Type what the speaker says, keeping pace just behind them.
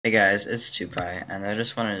Hey guys, it's 2Pi, and I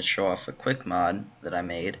just wanted to show off a quick mod that I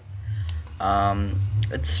made.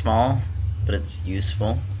 It's small, but it's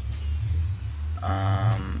useful.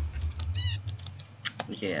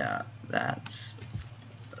 Yeah, that's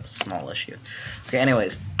a small issue. Okay,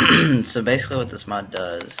 anyways, so basically what this mod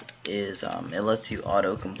does is, it lets you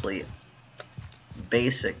autocomplete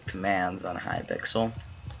basic commands on Hypixel.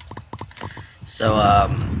 So,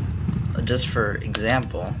 just for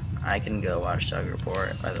example, I can go watchdog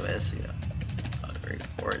report. By the way, this is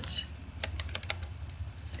report.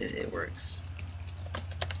 It works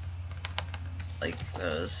like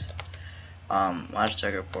those.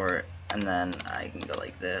 Watchdog report, and then I can go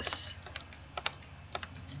like this,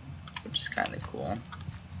 which is kind of cool.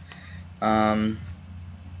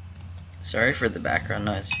 Sorry for the background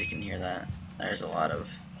noise if you can hear that. There's a lot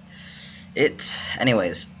of it.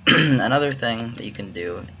 Anyways, another thing that you can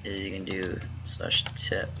do is you can do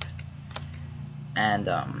 /tip, and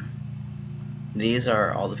these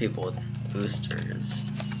are all the people with boosters,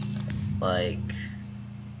 like,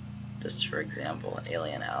 just for example,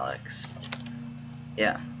 Alien Alex.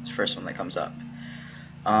 Yeah, it's the first one that comes up.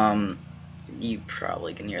 You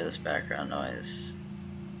probably can hear this background noise.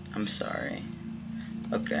 I'm sorry.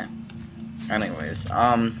 Okay. Anyways,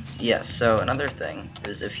 yeah, so another thing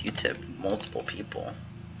is if you tip multiple people,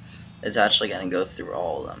 it's actually going to go through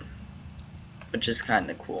all of them, which is kind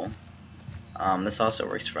of cool. This also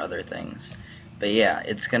works for other things. But yeah,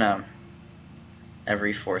 it's gonna,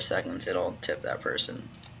 every 4 seconds, it'll tip that person.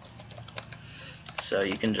 So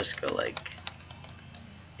you can just go like,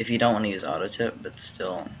 if you don't want to use auto tip but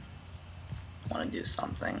still want to do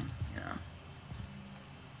something, you know,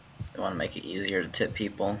 you want to make it easier to tip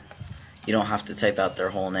people, you don't have to type out their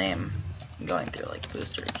whole name going through like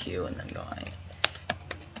booster queue and then going,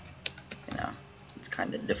 you know, it's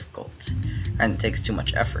kind of difficult and it takes too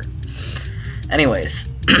much effort. Anyways,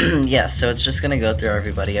 yeah, so it's just gonna go through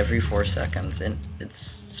everybody every 4 seconds, and it's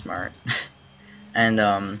smart.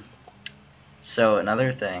 And so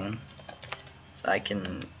another thing is I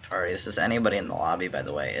can party. This is anybody in the lobby, by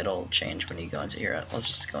the way. It'll change when you go into here. Let's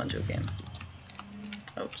just go into a game.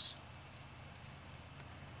 Oops.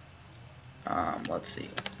 Let's see.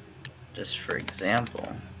 Just for example,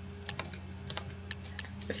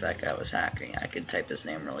 if that guy was hacking, I could type his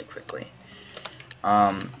name really quickly.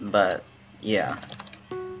 But yeah.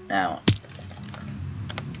 Now,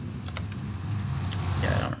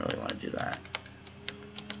 yeah, I don't really want to do that.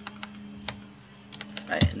 If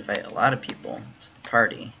I invite a lot of people to the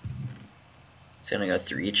party, it's going to go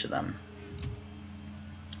through each of them.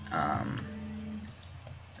 And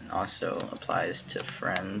also applies to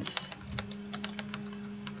friends.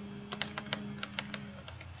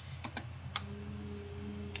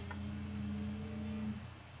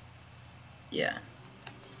 Yeah.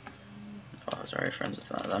 Oh, I was already friends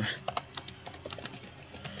with one of them.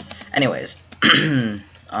 Anyways,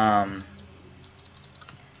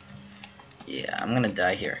 yeah, I'm gonna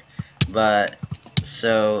die here. But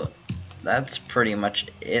so that's pretty much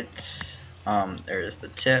it. There's the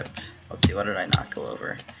tip. Let's see, what did I not go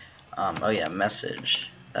over? Oh yeah,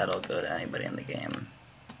 message. That'll go to anybody in the game.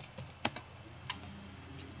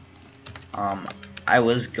 I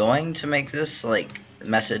was going to make this like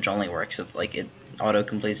message only works if like it auto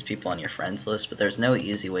completes people on your friends list, but there's no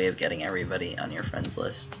easy way of getting everybody on your friends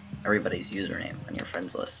list, everybody's username on your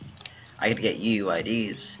friends list. I could get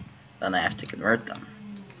UUIDs, then I have to convert them,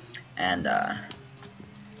 and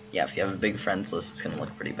yeah, if you have a big friends list, it's gonna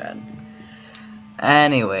look pretty bad.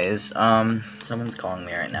 Anyways, someone's calling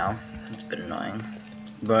me right now. It's a bit annoying,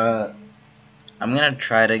 but I'm gonna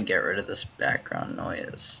try to get rid of this background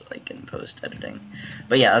noise like in post editing.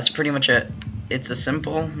 But yeah, that's pretty much it. It's a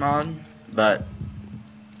simple mod, but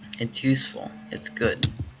it's useful, it's good,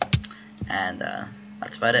 and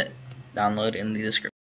that's about it. Download in the description.